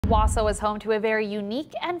Wausau is home to a very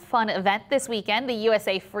unique and fun event this weekend, the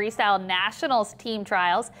USA Freestyle Nationals Team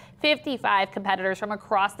Trials. 55 competitors from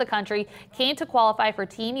across the country came to qualify for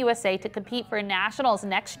Team USA to compete for Nationals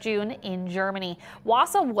next June in Germany.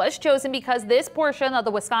 Wausau was chosen because this portion of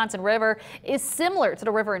the Wisconsin River is similar to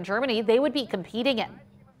the river in Germany they would be competing in.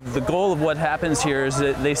 The goal of what happens here is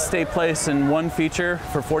that they stay placed in one feature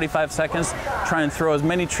for 45 seconds, try and throw as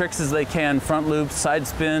many tricks as they can, front loops, side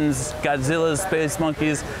spins, Godzillas, Space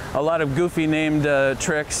Monkeys, a lot of goofy named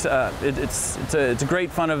tricks. It's a great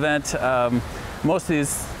fun event. Most of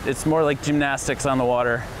these, it's more like gymnastics on the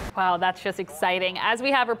water. Wow, that's just exciting. As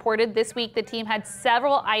we have reported this week, the team had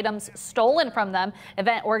several items stolen from them.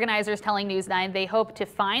 Event organizers telling News 9 they hope to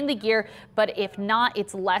find the gear, but if not,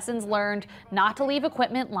 it's lessons learned not to leave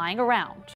equipment lying around.